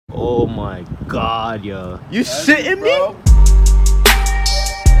Oh my god, yo. You shitting me?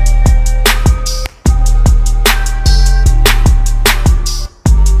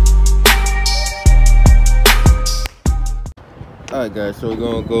 Alright guys, so we're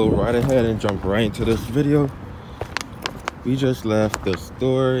gonna go right ahead and jump right into this video. We just left the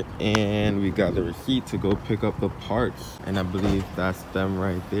store and we got the receipt to go pick up the parts, and I believe that's them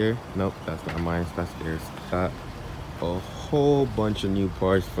right there. Nope, that's not mine, that's theirs. Got a whole bunch of new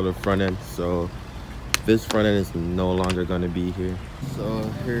parts for the front end, so this front end is no longer gonna be here. So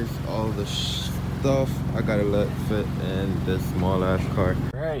here's all the stuff I gotta let fit in this small ass car.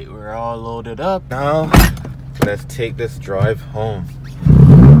 Right, we're all loaded up. Now let's take this drive home.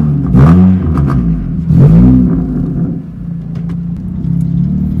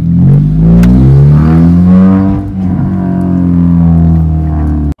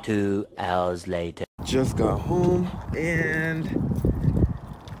 Later. Just got home and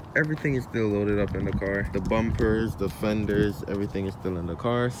everything is still loaded up in the car. The bumpers, the fenders, everything is still in the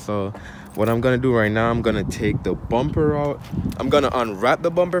car. So what I'm gonna do right now, I'm gonna take the bumper out. I'm gonna unwrap the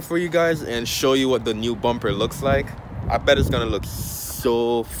bumper for you guys and show you what the new bumper looks like. I bet it's gonna look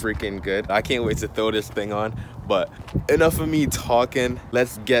so freaking good. I can't wait to throw this thing on. But enough of me talking.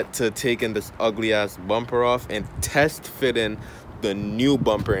 Let's get to taking this ugly ass bumper off and test fit in the new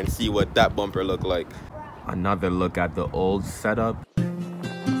bumper and see what that bumper look like. Another look at the old setup.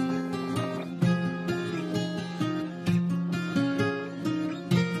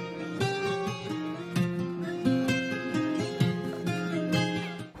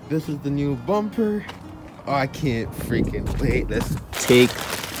 This is the new bumper. Oh, I can't freaking wait. Let's take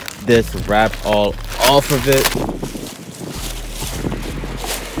this wrap all off of it.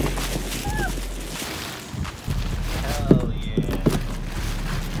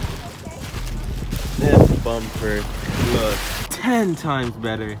 Bumper looks 10 times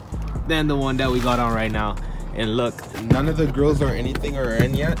better than the one that we got on right now. And look, none of the grills or anything are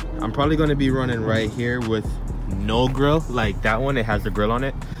in yet. I'm probably going to be running right here with no grill. Like that one, it has a grill on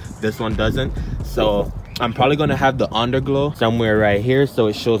it. This one doesn't. So I'm probably going to have the underglow somewhere right here so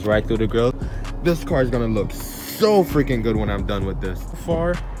it shows right through the grill. This car is going to look so freaking good when I'm done with this. So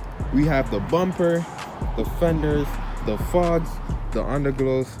far, we have the bumper, the fenders, the fogs, the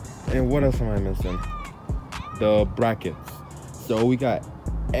underglows, and what else am I missing? The brackets. So we got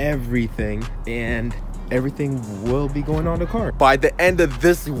everything, and everything will be going on the car. By the end of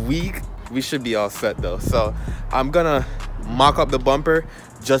this week, we should be all set though. So I'm gonna mock up the bumper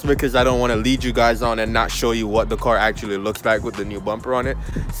just because I don't want to lead you guys on and not show you what the car actually looks like with the new bumper on it.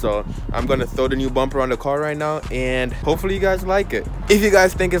 So I'm gonna throw the new bumper on the car right now, and hopefully you guys like it. If you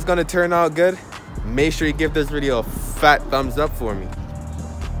guys think it's gonna turn out good, make sure you give this video a fat thumbs up for me.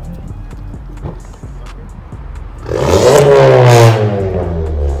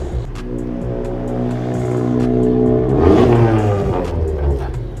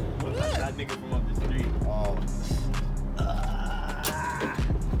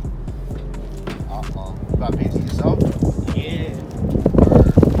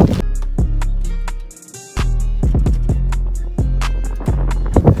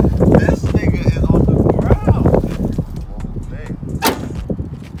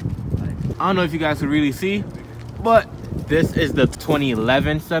 I don't know if you guys can really see, but this is the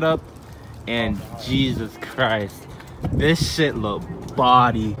 2011 setup, and Jesus Christ, this shit look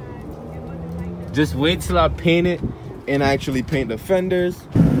body. Just wait till I paint it and actually paint the fenders.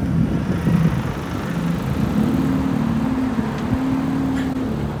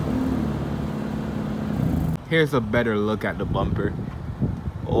 Here's a better look at the bumper.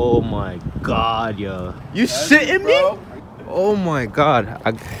 Oh my god, yo. You shitting me? Oh my god,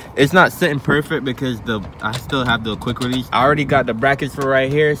 it's not sitting perfect because I still have the quick release. I already got the brackets for right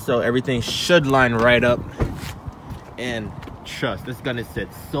here, so everything should line right up. And trust, it's gonna sit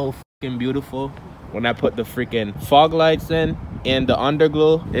so fucking beautiful when I put the freaking fog lights in and the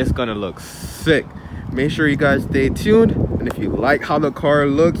underglow. It's gonna look sick. Make sure you guys stay tuned, and if you like how the car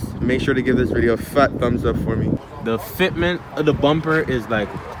looks, make sure to give this video a fat thumbs up for me. The fitment of the bumper is like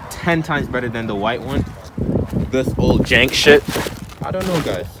 10 times better than the white one. This old jank shit, I don't know,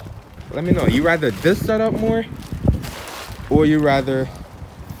 guys. Let me know, you rather this setup more or you rather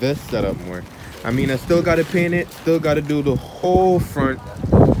this setup more? I mean, I still gotta paint it, still gotta do the whole front,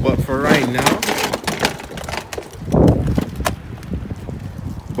 but for right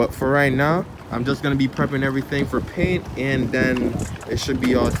now, I'm just gonna be prepping everything for paint, and then it should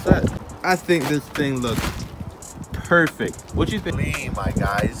be all set. I think this thing looks perfect. What you think? Clean, my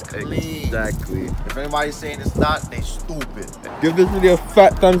guys, clean. Exactly. If anybody's saying it's not, they stupid. Give this video a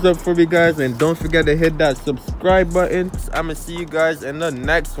fat thumbs up for me, guys, and don't forget to hit that subscribe button. I'm gonna see you guys in the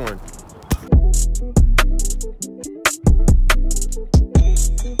next one.